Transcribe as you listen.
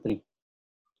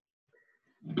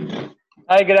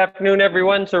Hi, good afternoon,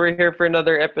 everyone. So we're here for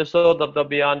another episode of the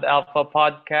Beyond Alpha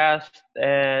podcast,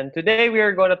 and today we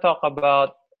are going to talk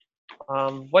about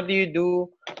what do you do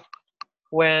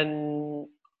when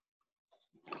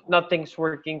nothing's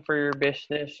working for your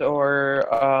business or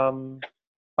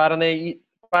para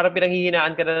para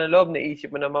pinanghihinaan ka na ng loob,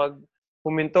 naisip mo na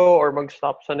huminto or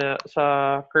mag-stop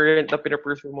sa current na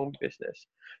pinapursue mong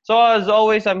business. So as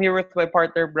always, I'm here with my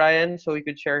partner Brian, so he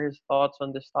could share his thoughts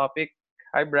on this topic.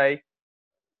 Hi, Brian.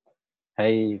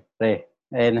 Hi, pre.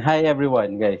 And hi,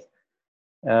 everyone, guys.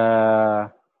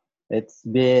 Uh, it's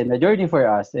been a journey for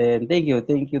us. And thank you.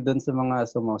 Thank you dun sa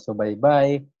mga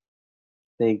sumusubaybay.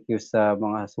 Thank you sa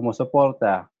mga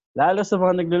sumusuporta. Lalo sa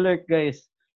mga naglo-lurk,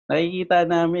 guys. Nakikita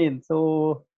namin.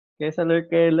 So, kaysa lurk.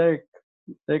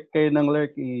 Lurk kayo ng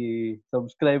lurk.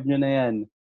 I-subscribe nyo na yan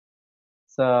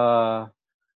sa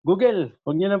Google.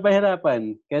 Huwag nyo nang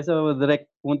pahirapan. Kaysa direct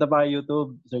punta pa kayo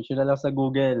YouTube. Search nyo na lang sa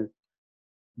Google.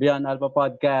 Beyond Alpha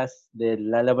Podcast. Then,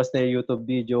 lalabas na yung YouTube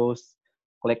videos.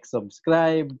 Click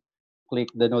subscribe. Click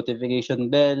the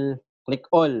notification bell. Click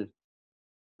all.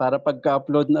 Para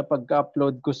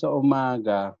pagka-upload ko sa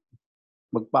umaga,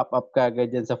 mag-pop up ka agad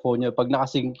dyan sa phone nyo. Pag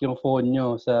nakasync yung phone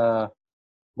nyo sa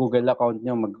Google account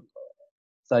nyo,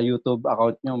 sa YouTube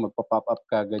account nyo, magpa-pop up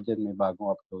ka agad dyan. May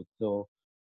bagong upload. So,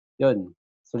 yun.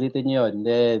 Sulitin nyo yun.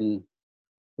 Then,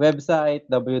 website,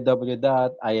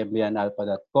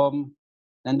 www.imbyanalpha.com.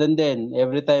 Nandun din,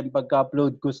 every time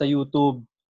pagka-upload ko sa YouTube,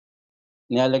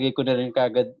 nilalagay ko na rin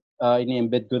kagad,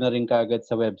 ini-embed ko na rin kagad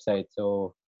sa website.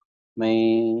 So,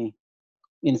 may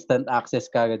instant access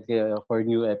kagad kayo for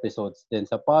new episodes. Then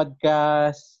sa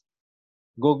podcast,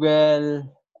 Google,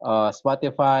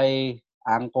 Spotify,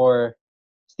 Anchor,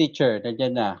 Stitcher,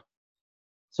 nandiyan na.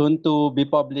 Soon to be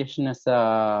published na sa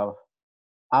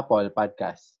Apple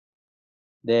Podcast.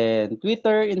 Then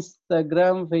Twitter,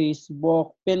 Instagram,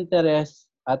 Facebook, Pinterest,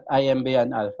 at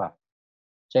IMBN Alpha.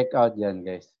 Check out yan,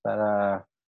 guys. Para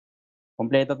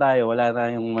kompleto tayo. Wala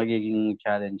tayong magiging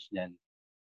challenge niyan.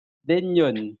 Then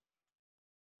yun,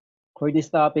 for this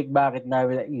topic, bakit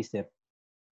namin naisip?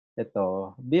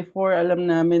 Ito, before alam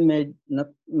namin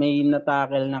may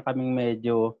natakel na kaming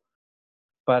medyo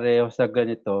pareho sa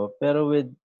ganito. Pero with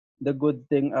the good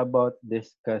thing about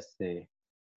this kasi,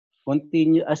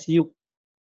 as you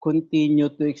continue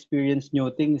to experience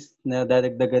new things, na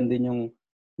dadagdagan din yung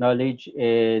knowledge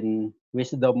and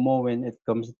wisdom mo when it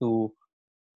comes to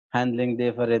handling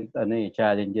different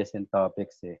challenges and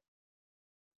topics eh.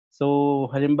 So,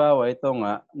 halimbawa, ito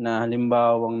nga, na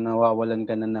halimbawang nawawalan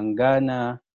ka na ng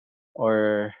gana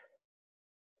or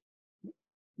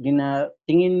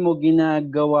tingin mo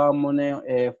ginagawa mo na yung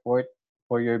effort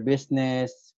for your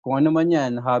business, kung ano man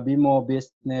yan, hobby mo,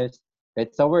 business,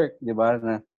 kahit sa work, di ba,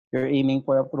 na you're aiming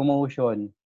for a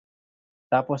promotion.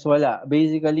 Tapos wala.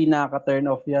 Basically, nakaka-turn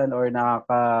off yan or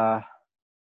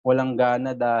walang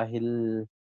gana dahil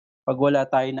pag wala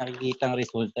tayo nakikitang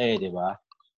resulta eh, di ba?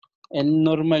 And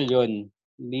normal yun.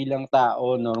 Bilang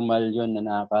tao, normal yun na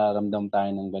nakakaramdam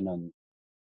tayo ng ganun.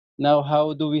 Now,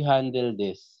 how do we handle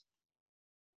this?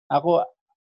 Ako,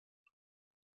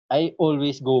 I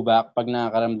always go back pag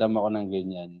nakakaramdam ako ng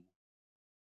ganyan.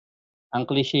 Ang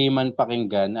cliche man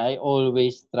pakinggan, I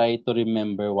always try to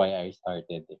remember why I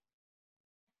started.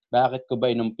 Bakit ko ba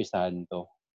inumpisahan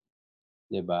to?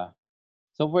 'Di ba?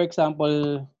 So for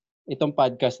example, itong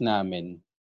podcast namin,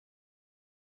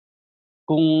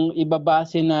 kung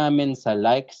ibabase namin sa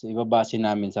likes, ibabase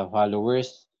namin sa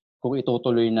followers, kung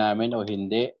itutuloy namin o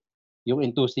hindi, yung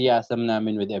enthusiasm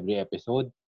namin with every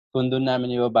episode, kung doon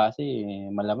namin ibabase,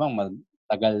 malamang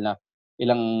matagal na.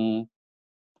 Ilang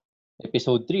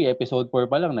episode 3, episode 4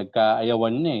 pa lang,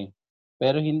 nagkaayawan na eh.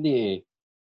 Pero hindi eh.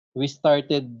 We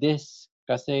started this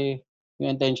kasi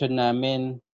yung intention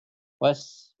namin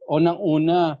was,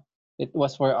 unang-una, it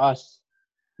was for us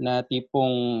na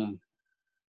tipong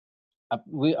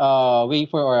way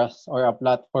for us or a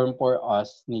platform for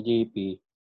us ni JP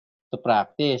to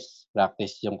practice.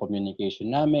 Practice yung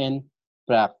communication namin,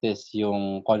 practice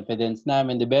yung confidence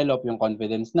namin, develop yung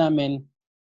confidence namin.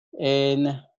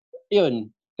 And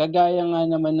yun, kagaya nga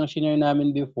naman ng shinare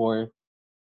namin before,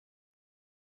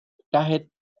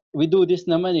 kahit we do this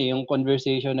naman eh, yung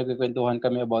conversation, nagkikwentuhan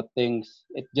kami about things.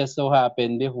 It just so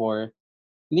happened before,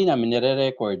 hindi namin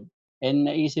nire-record. And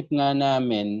naisip nga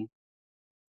namin,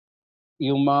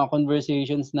 yung mga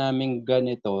conversations namin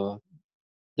ganito,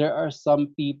 there are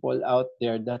some people out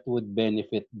there that would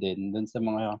benefit din dun sa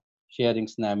mga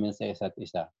sharings namin sa isa't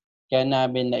isa. Kaya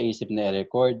namin naisip na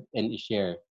i-record and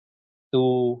i-share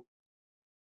to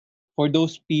for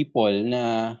those people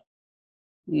na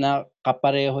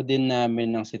kapareho din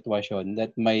namin ng sitwasyon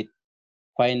that might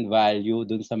find value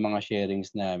dun sa mga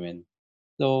sharings namin.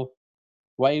 So,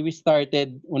 why we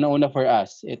started, una-una for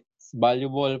us, it's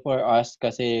valuable for us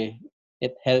kasi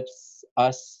it helps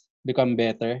us become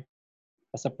better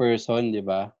as a person, di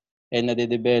ba? And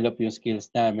nade-develop yung skills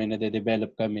namin,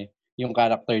 nade-develop kami, yung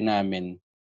character namin.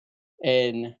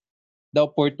 And the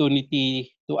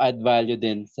opportunity to add value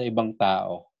din sa ibang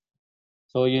tao.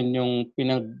 So yun yung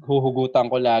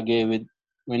pinaghuhugutan ko lagi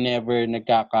whenever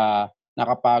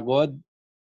nakapagod,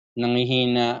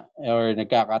 nanghihina, or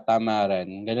nagkakatamaran.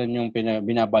 Ganun yung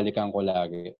binabalikan ko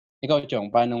lagi. Ikaw,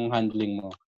 Chong, paano handling mo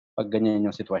pag ganyan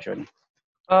yung sitwasyon?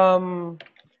 Um,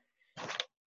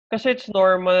 Kasi it's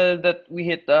normal that we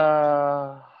hit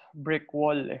a brick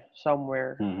wall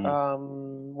somewhere.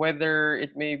 Whether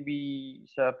it may be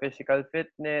sa physical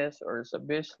fitness or sa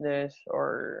business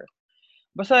or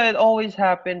basta it always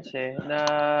happens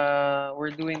na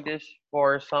we're doing this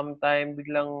for some time,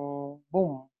 biglang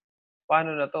boom,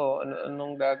 paano na to?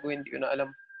 Anong gagawin? Hindi ko na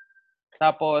alam.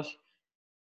 Tapos,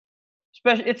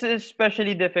 it's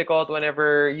especially difficult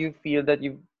whenever you feel that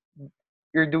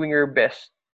you're doing your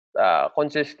best.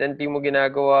 Consistently mo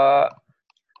ginagawa,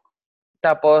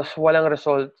 tapos walang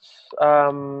results.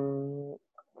 Ang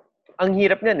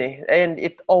hirap niyan and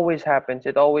it always happens.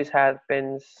 It always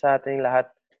happens sa ating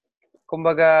lahat.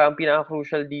 Kumbaga, ang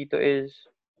pinaka-crucial dito is,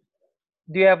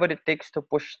 do you have what it takes to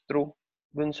push through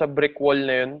dun sa brick wall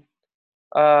na yun?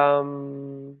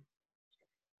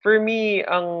 For me,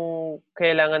 ang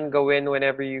kailangan gawin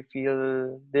whenever you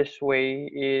feel this way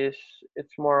is,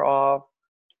 it's more of,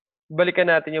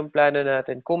 balikan natin yung plano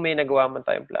natin kung may nagawa man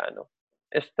tayong plano.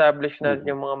 Establish natin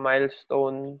yung mga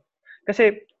milestone.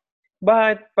 Kasi,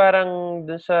 bakit parang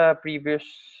dun sa previous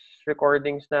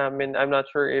recordings namin, I'm not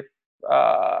sure if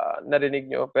narinig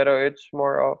nyo, pero it's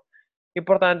more of,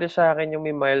 importante sa akin yung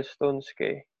may milestones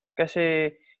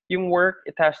Kasi yung work,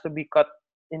 it has to be cut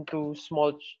into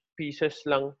small pieces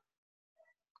lang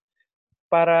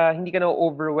para hindi ka na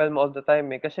overwhelm all the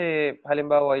time Kasi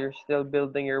halimbawa, you're still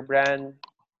building your brand.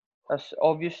 As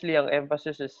obviously, ang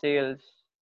emphasis is sales.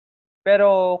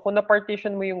 Pero kung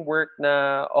na-partition mo yung work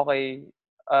na, okay,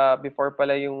 before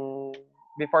pala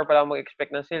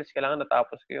mag-expect ng sales, kailangan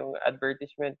natapos ko yung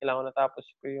advertisement, kailangan natapos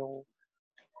ko yung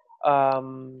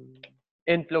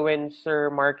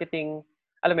influencer marketing.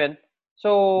 Alam mo yun? So,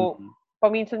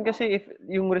 paminsan kasi if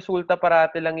yung resulta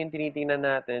parati lang yung tinitingnan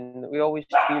natin, we always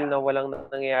feel na walang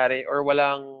nangyayari or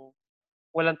walang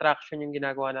traction yung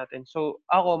ginagawa natin. So,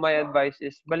 my advice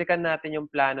is, balikan natin yung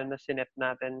plano na sinet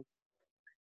natin.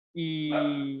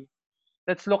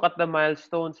 Let's look at the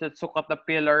milestones, let's look at the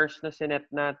pillars na sinet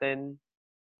natin.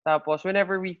 Tapos,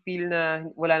 whenever we feel na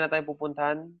wala na tayong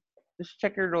pupuntahan, just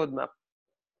check your roadmap.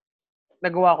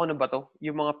 Nagawa ko na ba to?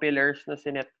 Yung mga pillars na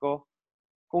sinet ko.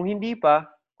 Kung hindi pa,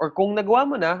 or kung nagawa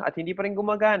mo na at hindi pa rin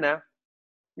gumagana,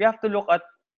 you have to look at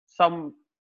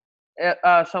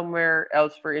somewhere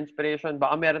else for inspiration.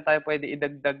 Baka meron tayo pwede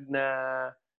idagdag na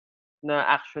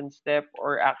action step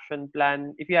or action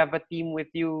plan. If you have a team with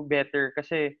you, better.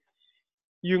 Kasi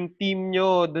yung team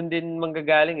nyo, dun din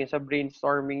manggagaling sa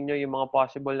brainstorming nyo, yung mga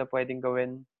possible na pwedeng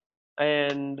gawin.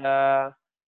 And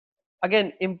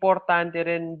again, importante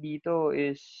rin dito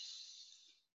is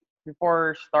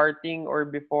before starting or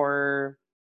before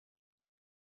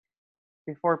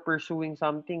pursuing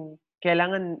something,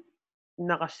 kailangan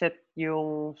nakaset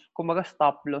yung, kumaga,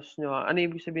 stop loss nyo. Ano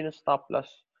ibig sabihin ng stop loss?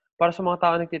 Para sa mga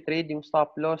tao nagtitrade, yung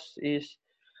stop loss is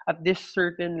at this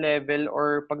certain level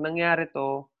or pag nangyari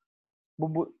to,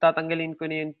 tatanggalin ko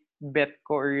na yung bet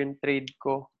ko or yung trade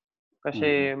ko.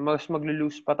 Kasi mas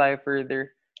maglo-lose pa tayo further.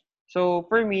 So,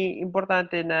 for me,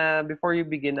 importante na before you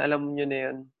begin, alam nyo na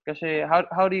yun. Kasi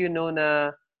how do you know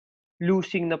na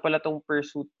losing na pala tong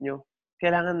pursuit nyo?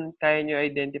 Kailangan kaya nyo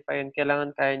identify yun.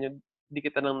 Kailangan kaya nyo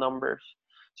dikitan ng numbers.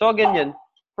 So, again yun.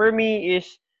 For me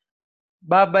is,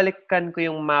 babalikan ko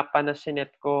yung mapa na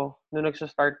sinet ko nung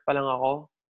nagsa-start pa lang ako.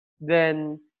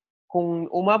 Then, kung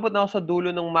umabot na ako sa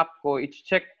dulo ng map ko,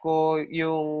 i-check ko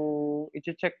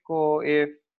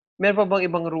if meron pa bang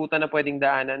ibang ruta na pwedeng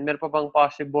daanan, meron pa bang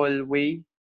possible way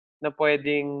na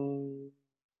pwede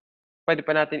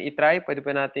pa natin i-try, pwede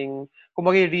pa nating, kung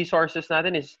maging resources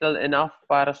natin is still enough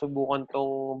para subukan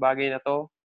tong bagay na to.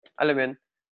 Alam mo yun?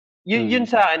 Yun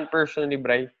sa akin personally,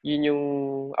 Bri. Yun yung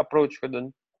approach ko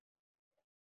dun.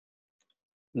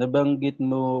 Nabanggit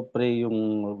mo, pre,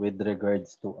 yung with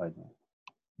regards to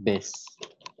best.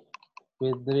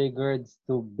 With regards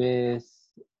to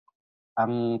best,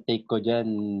 ang take ko dyan,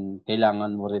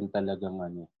 kailangan mo rin talagang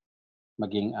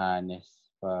maging honest.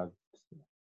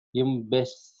 Yung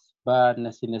best ba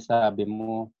na sinasabi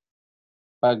mo,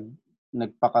 pag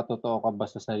nagpakatotoo ka ba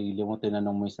sa sarili mo,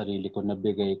 tinanong mo yung sarili ko,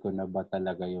 nabigay ko na ba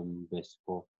talaga yung best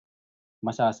ko?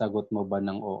 Masasagot mo ba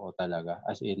ng oo talaga?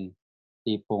 As in,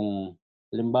 tipong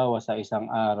halimbawa sa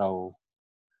isang araw,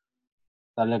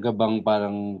 talaga bang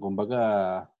parang kumbaga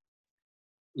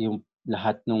yung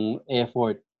lahat ng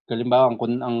effort halimbawa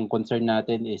ang concern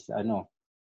natin is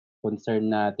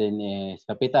concern natin is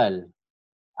kapital.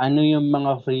 Ano yung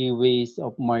mga free ways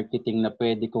of marketing na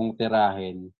puwede kong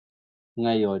tirahin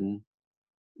ngayon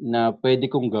na puwede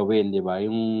kong gawin, 'di ba?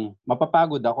 Yung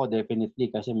mapapagod ako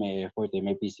definitely kasi may effort,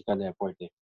 may physical effort,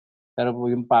 eh. Pero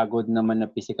yung pagod naman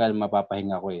na pisikal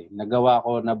mapapahinga ko, eh. Nagawa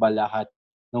ko na ba lahat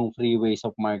nung free ways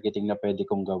of marketing na puwede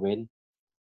kong gawin?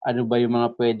 Ano ba yung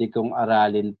mga puwede kong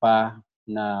aralin pa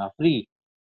na free?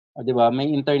 Oh, 'di ba may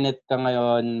internet ka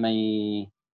ngayon, may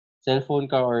cellphone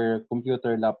ka or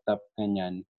computer, laptop,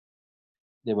 ganyan,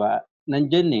 'di ba?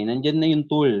 Nandiyan na yung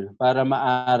tool para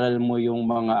maaral mo yung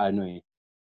mga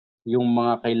yung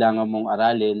mga kailangan mong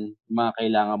aralin, mga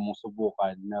kailangan mong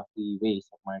subukan na free ways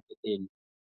of marketing.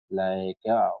 Like,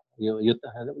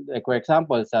 like for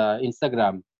example sa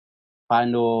Instagram,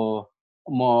 paano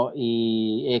mo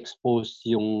i-expose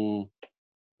yung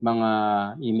mga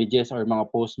images or mga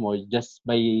post mo just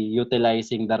by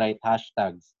utilizing the right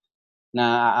hashtags.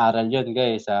 Naaaral yun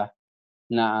guys,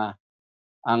 na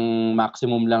ang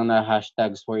maximum lang na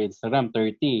hashtags for Instagram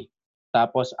 30.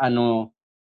 Tapos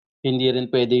hindi rin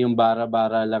puwede yung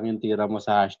bara-bara lang yung tira mo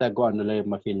sa hashtag kung ano lang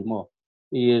yung ma-feel mo.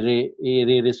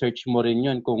 I-re-research mo rin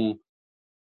yun kung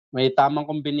may tamang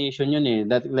combination yun, eh.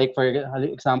 That like for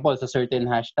example sa certain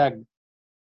hashtag,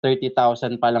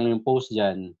 30,000 pa lang yung post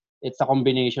diyan. It's a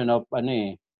combination of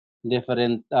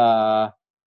different,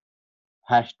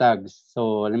 hashtags.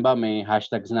 So, halimbawa may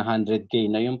hashtags na 100K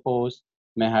na yung post,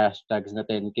 may hashtags na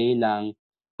 10K lang.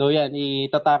 So 'yan,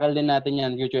 ita-tackle din natin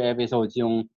 'yan future episodes,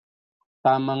 yung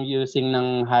tamang using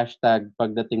ng hashtag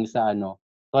pagdating sa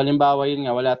So halimbawa yun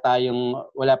nga, wala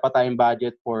pa tayong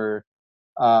budget for,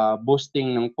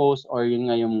 boosting ng post or yun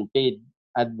nga yung paid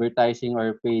advertising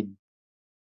or paid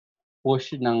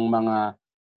push ng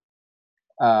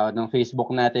Facebook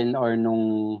natin or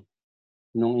nung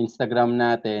Instagram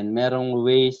natin. Merong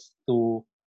ways to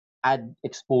add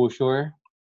exposure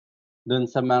dun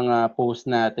sa mga post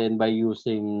natin by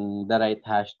using the right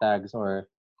hashtags or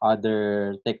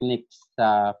other techniques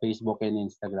sa Facebook and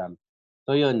Instagram.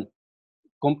 So yun,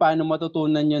 kung paano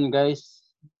matutunan yun guys,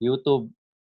 YouTube,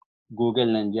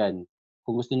 Google nandiyan.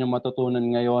 Kung gusto niyo matutunan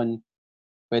ngayon,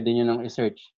 puwede niyo nang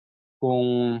i-search.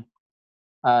 Kung,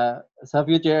 sa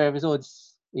future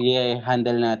episodes,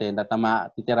 i-handle natin,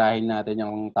 titirahin natin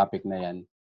yung topic na yan.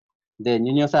 Then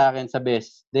yun yung sa'kin sa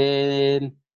best.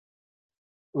 Then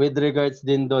with regards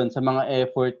din dun sa mga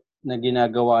effort na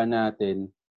ginagawa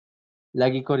natin,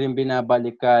 lagi ko rin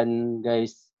binabalikan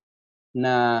guys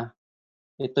na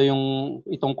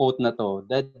itong quote na 'to,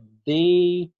 "The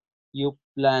day you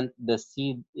plant the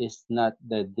seed is not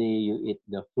the day you eat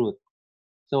the fruit."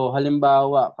 So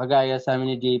halimbawa, kagaya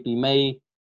sa'min ni JP, may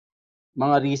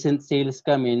mga recent sales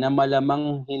kami na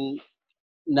malamang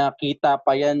nakita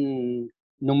pa yan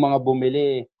nung mga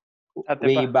bumili Dati pa.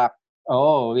 way back.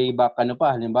 Oo, way back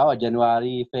halimbawa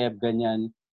January, Feb,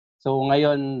 ganyan. So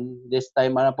ngayon,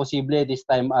 posible this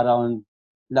time around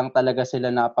lang talaga sila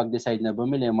nakapag-decide na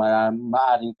bumili.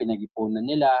 Maaaring pinag-ipunan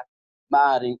nila,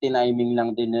 maaaring tiniming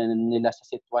lang din nila sa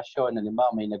sitwasyon.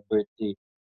 Halimbawa, may nag-birthday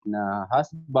na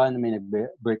husband, may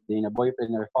nag-birthday na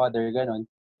boyfriend or father, gano'n.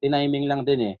 Tiniming lang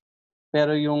din, eh.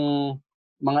 Pero yung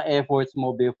mga efforts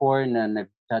mo before na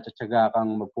nagtiyatsaga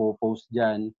kang magpo-post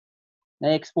diyan,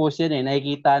 na-expose yan, eh,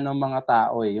 nakikita ng mga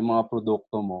tao, yung mga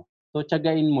produkto mo. So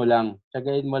tiyagain mo lang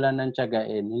ng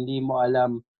tiyagain. Hindi mo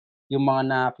alam yung mga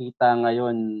nakita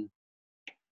ngayon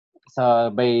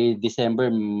by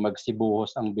December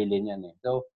magsibuhos ang bili niyan, eh.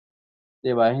 So,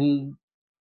 'di ba,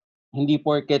 hindi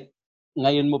porket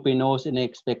ngayon mo pinost,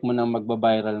 ine-expect mo na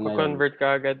magba-viral ngayon. Mag-convert ka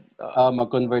agad.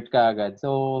 Mag-convert kaagad.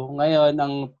 So, ngayon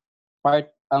ang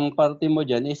parte mo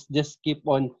diyan is just keep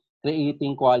on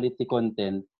creating quality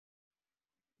content,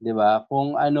 'di ba?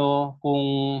 Kung ano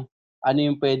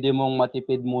yung puwede mong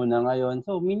matipid muna ngayon,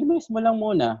 so minimize mo lang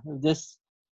muna. Just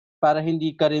para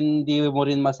hindi mo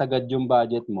rin masagad yung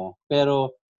budget mo.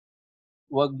 Pero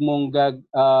 'wag mong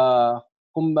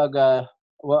kumbaga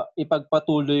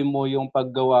ipagpatuloy mo yung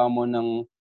paggawa mo ng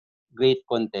great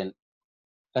content.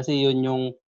 Kasi yun yung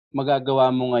magagawa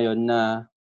mo ngayon na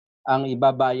ang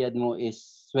ibabayad mo is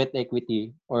sweat equity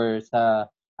or sa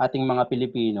ating mga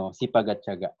Pilipino, sipag at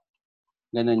tiyaga.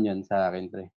 Gano'n yun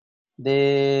sa'kin pre.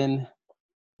 Then,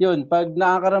 yun 'pag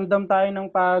nakakaramdam tayo ng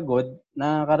pagod,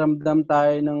 nakakaramdam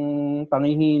tayo ng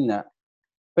panghihina,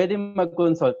 pwede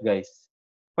mag-consult, guys.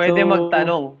 Pwede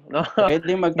magtanong, no? Pwede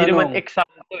Hindi naman magtanong.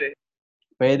 eksakto eh.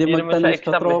 Pwede Hindi naman siya magtanong sa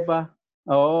exam eh. tropa.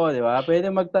 Oo, di ba? Pwede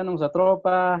magtanong sa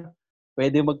tropa.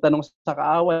 Pwede magtanong sa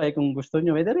kaaway kung gusto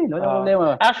nyo. Pwede rin, wala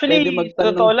problema. Pwede Actually,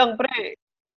 magtanong. totoo lang, pre.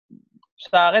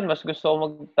 Sa akin, mas gusto ko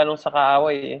magtanong sa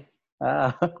kaaway eh.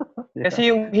 Di ba? Kasi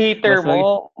yung hater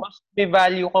mo, mas may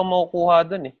value kang makukuha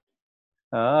dun eh.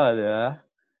 Di ba?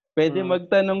 Pwede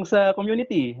magtanong sa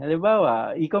community.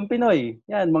 Halimbawa, Ikong Pinoy.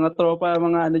 Yan, mga tropa,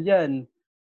 mga ano dyan.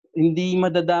 Hindi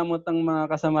madadamot ang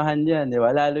mga kasamahan dyan, di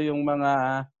ba? Lalo yung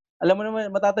mga, alam mo naman,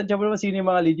 matatansya mo naman sino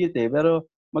yung mga legit eh. Pero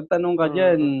magtanong ka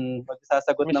dyan,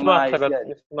 magsasagot na Mismo maayos sagot,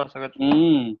 yan. mismo sagot.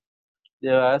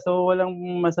 Di ba? So, walang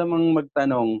masamang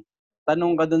magtanong.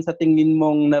 Tanong ka dun sa tingin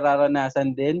mong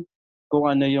nararanasan din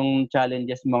kung ano yung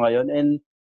challenges mo ngayon. And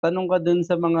tanong ka dun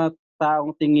sa mga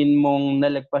taong tingin mong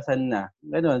nalagpasan na.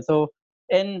 Ganun. So,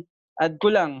 and add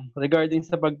ko lang regarding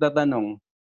sa pagtatanong.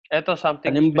 Ito,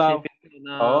 something Halimbawa, specific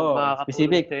na makakatulong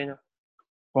specific. sa inyo.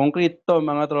 Concrete to,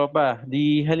 mga tropa.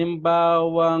 Di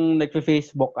halimbawang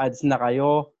nagpe-Facebook ads na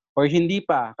kayo or hindi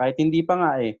pa, kahit hindi pa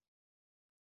nga eh.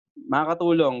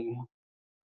 Makakatulong.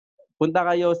 Punta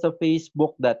kayo sa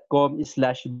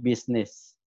facebook.com/business.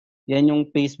 Yan yung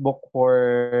Facebook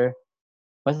for,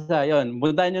 basta yun,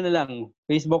 puntahan nyo na lang.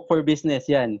 Facebook for business,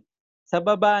 yan. Sa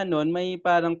baba nun, may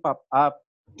parang pop-up.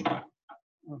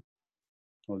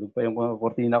 Hulog pa yung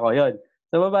kortina ko, yun.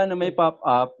 Sa baba nun, may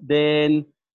pop-up, then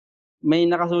may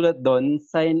nakasulat doon,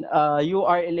 you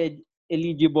are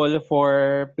eligible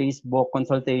for Facebook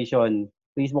consultation,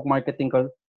 Facebook marketing,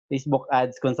 Facebook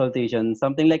ads consultation,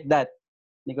 something like that.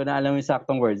 Hindi ko na alam yung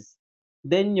saktong words.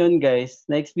 Then yun guys,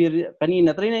 na-experience,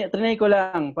 kanina, trinay ko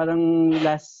lang, parang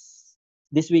last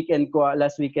weekend ko at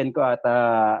last weekend ako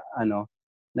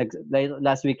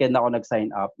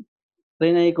nag-sign up.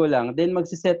 Trinay ko lang, then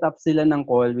magsi-set up sila ng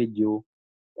call with you,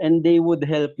 and they would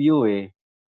help you eh.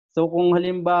 So kung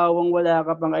halimbawang wala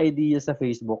ka pang idea sa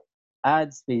Facebook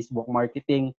ads, Facebook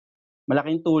marketing,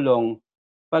 malaking tulong.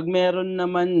 Pag meron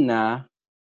naman na,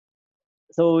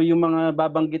 so yung mga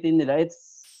babanggitin nila,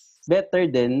 it's better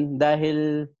din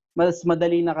dahil mas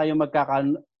madali na kayo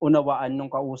magkakaunawaan ng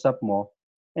kausap mo.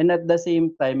 And at the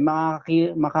same time,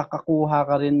 makakakuha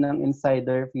ka rin ng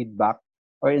insider feedback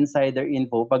or insider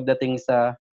info pagdating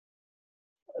sa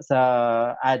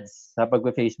ads, sa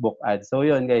pag-Facebook ads. So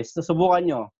yun guys, susubukan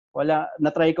nyo.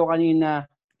 Na-try ko kanina,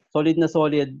 solid na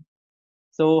solid.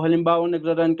 So halimbawa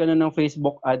nagra-run ka na ng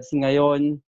Facebook ads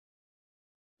ngayon,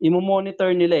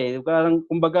 imo-monitor nila eh. Parang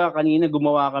kumbaga kanina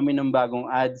gumawa kami ng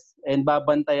bagong ads and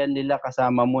babantayan nila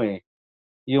kasama mo eh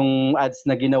yung ads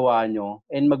na ginawa nyo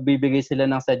and magbibigay sila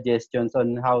ng suggestions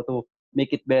on how to make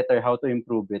it better, how to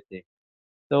improve it eh.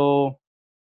 So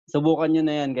subukan nyo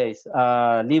na yan guys.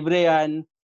 Libre yan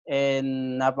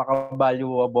and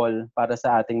napaka-valuable para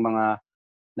sa ating mga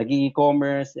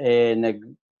nag-e-commerce,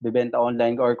 nagbebenta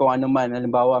online or kung ano man,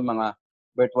 halimbawa mga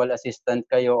virtual assistant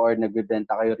kayo or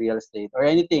nagbebenta kayo real estate or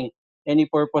anything, any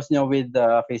purpose nyo with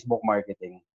Facebook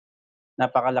marketing.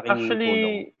 Napakalaking tulong.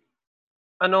 Actually,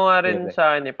 ano nga rin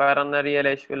sa akin eh, parang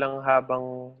na-realize ko lang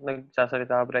habang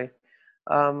nagsasalita, Bray.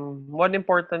 One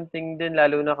important thing din,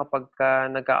 lalo na kapag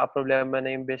nagka-problema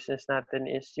na yung business natin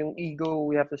is yung ego,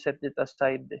 we have to set it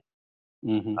aside.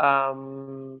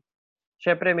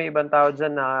 Syempre may ibang tao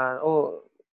dyan na,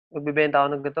 magbibenta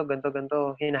ako ng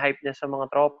ganito. Hina-hype niya sa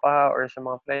mga tropa or sa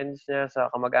mga friends niya, sa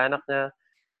kamag-anak niya.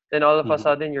 Then all of a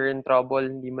sudden, you're in trouble.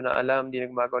 Hindi mo na alam, hindi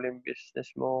nagmagawa yung business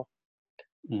mo.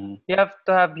 You have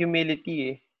to have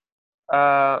humility eh.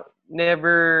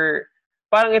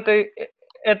 Parang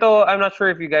ito, I'm not sure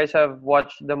if you guys have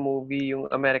watched the movie, yung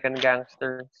American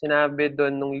Gangster. Sinabi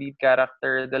doon nung lead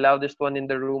character, the loudest one in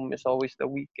the room is always the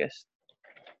weakest.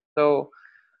 So,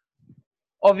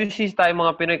 obviously, tayo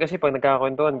mga Pinoy kasi pag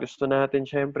nagkakwentuhan, gusto natin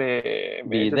syempre,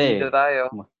 medyo bida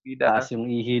tayo. Taas yung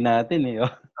ihi natin eh.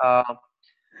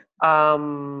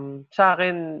 Sa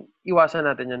akin, iwasan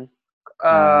natin yan.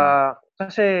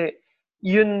 Kasi,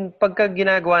 yun, pagka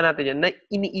ginagawa natin yan,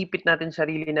 iniipit natin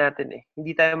sarili natin eh.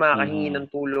 Hindi tayo makakahingi ng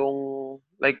tulong,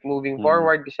 like, moving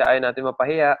forward kasi ayaw natin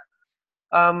mapahiya.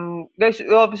 Guys,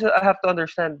 you obviously have to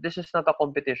understand, this is not a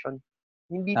competition.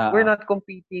 We're not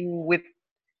competing with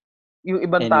yung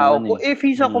ibang tao. If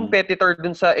he's a competitor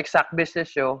dun sa exact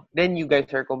business nyo, then you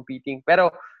guys are competing. Pero,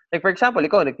 like for example,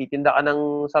 ikaw, nagtitinda ka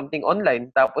ng something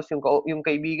online, tapos yung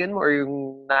kaibigan mo or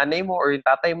yung nanay mo or yung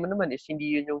tatay mo naman is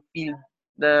hindi yun yung field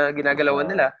na ginagalawan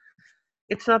nila.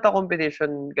 It's not a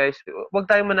competition, guys.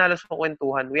 Huwag tayong manalo sa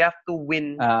kwentuhan. We have to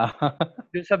win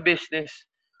dun sa business.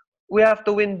 We have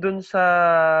to win dun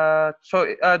sa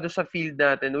field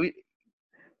natin.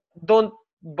 Don't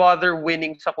bother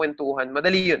winning sa kwentuhan.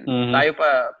 Madali yun. Tayo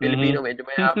pa, Pilipino, medyo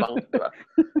mayabang, di ba?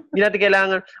 Hindi natin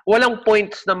kailangan, walang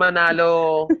points na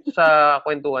manalo sa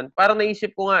kwentuhan. Parang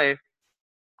naisip ko nga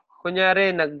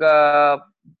kunyari,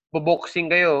 boxing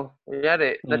kayo.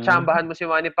 Kunyari, natsambahan mo si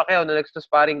Manny Pacquiao na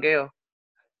nagsusparing kayo.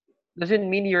 Doesn't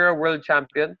mean you're a world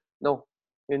champion. No.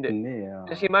 Hindi.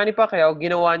 Kasi Manny Pacquiao,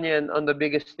 ginawa niya yan on the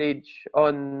biggest stage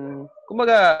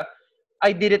kumbaga,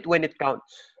 I did it when it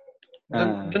counts.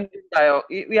 Doon din tayo.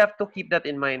 We have to keep that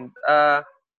in mind.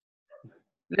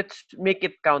 Let's make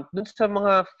it count. Doon sa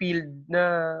mga field na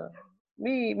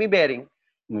may bearing.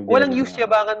 Walang use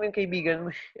yabangan mo yung kaibigan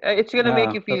mo. It's gonna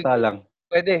make you feel good.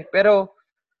 Pwede. Pero,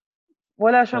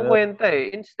 wala siyang kwenta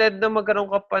Instead na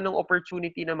magkaroon ka pa ng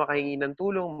opportunity na makahingi ng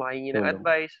tulong, makahingi ng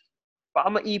advice, baka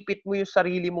maipit mo yung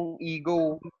sarili mong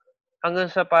ego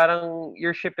hanggang sa parang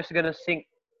your ship is gonna sink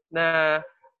na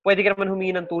pwede ka naman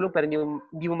humingi ng tulong pero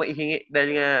hindi mo maihingi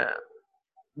dahil nga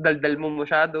daldal mo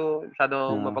masyado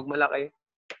mapagmalaki.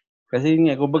 Kasi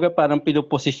nga, kumbaga parang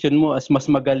pinoposisyon mo as mas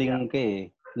magaling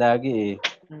ka lagi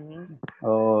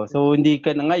so hindi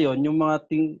ka na ngayon, yung mga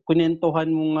kunentuhan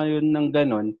mo ngayon ng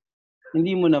ganon,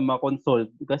 hindi mo na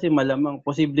ma-consult kasi malamang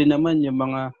posible naman yung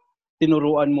mga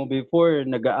tinuruan mo before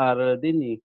nag-aaral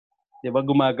din 'di ba,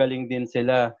 gumagaling din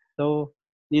sila. So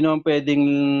hindi naman pwedeng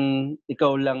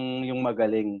ikaw lang yung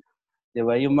magaling, 'di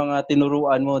ba? Yung mga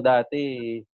tinuruan mo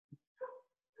dati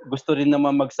gusto rin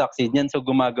naman mag-succeed yan, so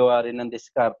gumagawa rin ng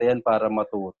diskarte yan para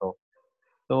matuto.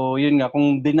 So yun nga,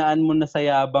 kung dinaan mo na sa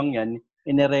yabang yan,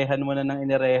 inerehan mo na ng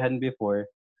inerehan before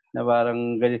na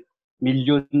parang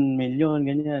milyon,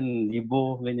 ganyan,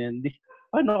 libo, ganyan.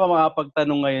 Paano ka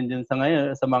makapagtanong ngayon dyan sa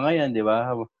mga yan, di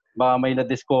ba? Baka may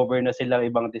na-discover na silang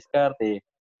ibang diskarte,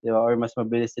 di ba? Or mas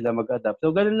mabilis sila mag-adapt.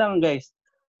 So ganun lang, guys.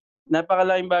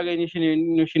 Napakalaking bagay ni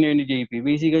shinare ni JP.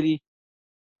 Basically,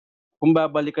 kung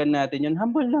babalikan natin yun,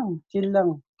 humble lang, chill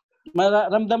lang.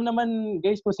 Ramdam naman,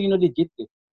 guys, kung sino legit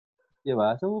Di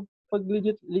ba? So, pag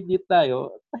legit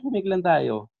tayo, tahimik lang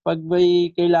tayo. Pag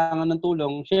may kailangan ng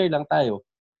tulong, share lang tayo.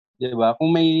 Di ba? Kung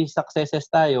may successes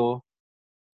tayo,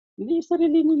 hindi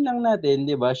sarilinin lang natin,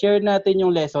 di ba? Share natin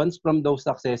yung lessons from those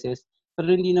successes,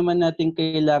 pero hindi naman natin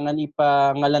kailangan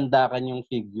ipangalandakan yung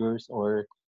figures or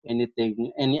anything,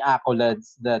 any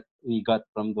accolades that we got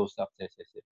from those successes.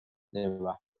 Di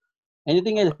ba?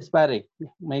 Anything else, pare?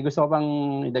 May gusto ko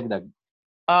pang idagdag?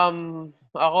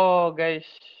 Ako, guys,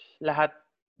 lahat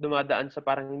dumadaan sa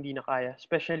parang hindi na kaya.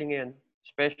 Especially ngayon.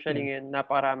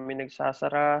 Napakarami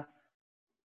nagsasara.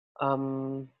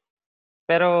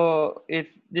 Pero if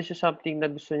this is something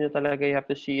na gusto nyo talaga, you have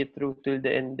to see it through till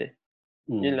the end.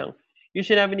 Yun lang. Yung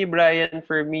sinabi ni Brian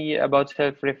for me about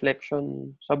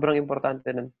self-reflection, sobrang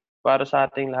importante nun para sa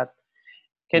ating lahat.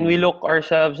 Can we look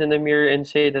ourselves in the mirror and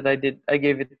say that I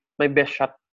gave it my best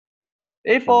shot?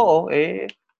 If oo,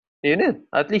 yun.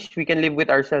 At least we can live with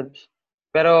ourselves.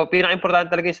 Pero pinaka-importante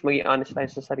talaga is maging honest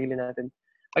tayo sa sarili natin.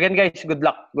 Again, guys, good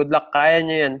luck. Good luck. Kaya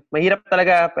nyo yan. Mahirap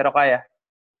talaga, pero kaya.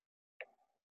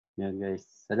 Yan, guys.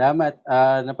 Salamat.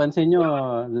 Napansin nyo,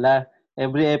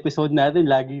 every episode natin,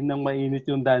 lagi nang mainit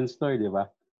yung dance floor, di ba?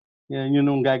 Yan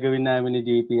yun yung gagawin namin ni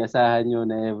JP. Asahan nyo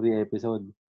na every episode.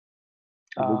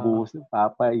 Bubuhos,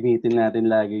 papainitin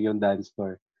natin lagi yung dance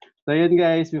floor. So yun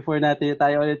guys, before natin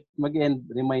tayo ulit mag-end,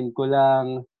 remind ko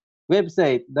lang,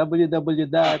 website,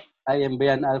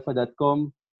 www.iambayanalpha.com,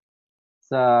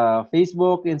 sa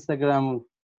Facebook, Instagram,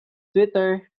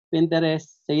 Twitter,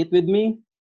 Pinterest, say it with me,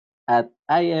 at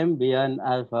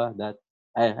iambayanalpha.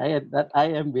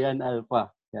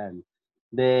 iambayanalpha. Yan.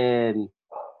 Then,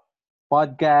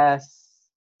 podcast,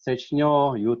 search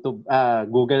nyo, YouTube,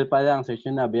 Google pa lang, search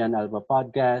nyo na, Bayan Alpha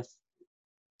Podcast,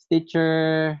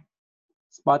 Stitcher,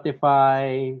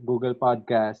 Spotify, Google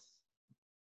Podcast,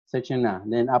 search nyo na.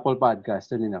 Then, Apple Podcast,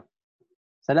 soon enough.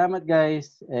 Salamat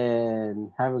guys,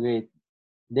 and have a great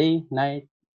day, night,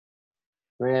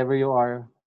 wherever you are,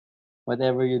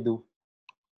 whatever you do.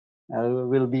 I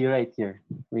will be right here,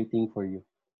 waiting for you.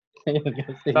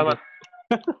 Salamat.